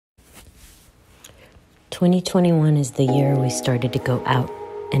2021 is the year we started to go out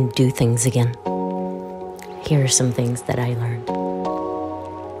and do things again. Here are some things that I learned.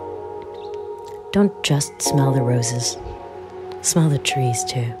 Don't just smell the roses, smell the trees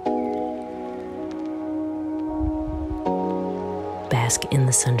too. Bask in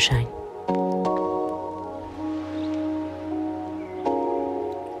the sunshine.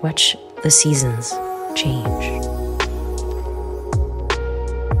 Watch the seasons change.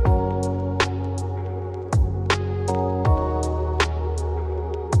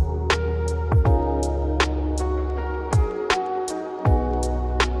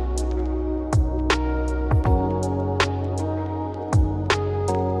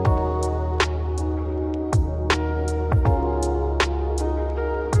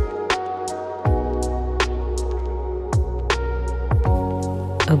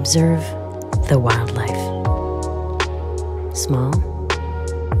 Observe the wildlife, small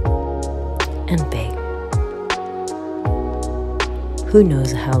and big. Who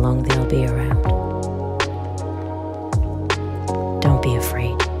knows how long they'll be around? Don't be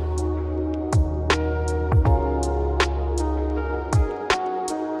afraid.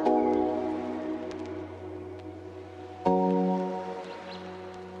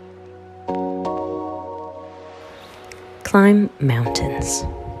 Climb mountains.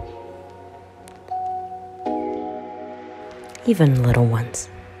 Even little ones.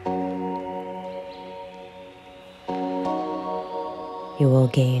 You will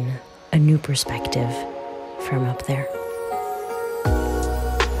gain a new perspective from up there.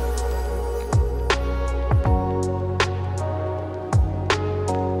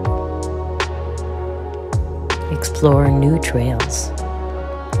 Explore new trails,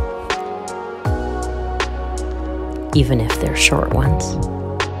 even if they're short ones.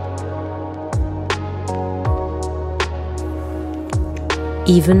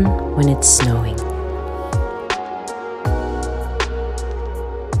 Even when it's snowing.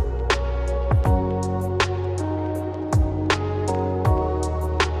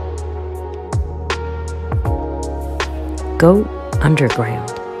 Go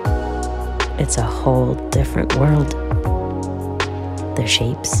underground. It's a whole different world. The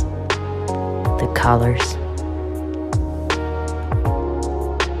shapes, the colors.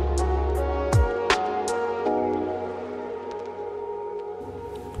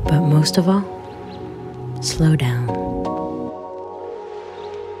 But most of all, slow down.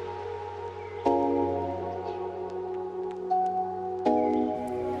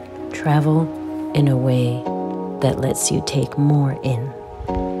 Travel in a way that lets you take more in.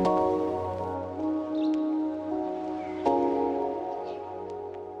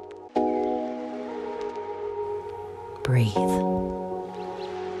 Breathe.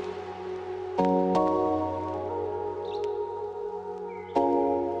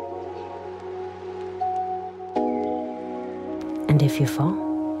 And if you fall,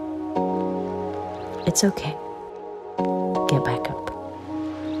 it's okay. Get back up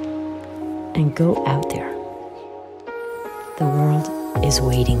and go out there. The world is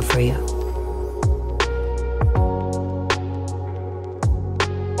waiting for you.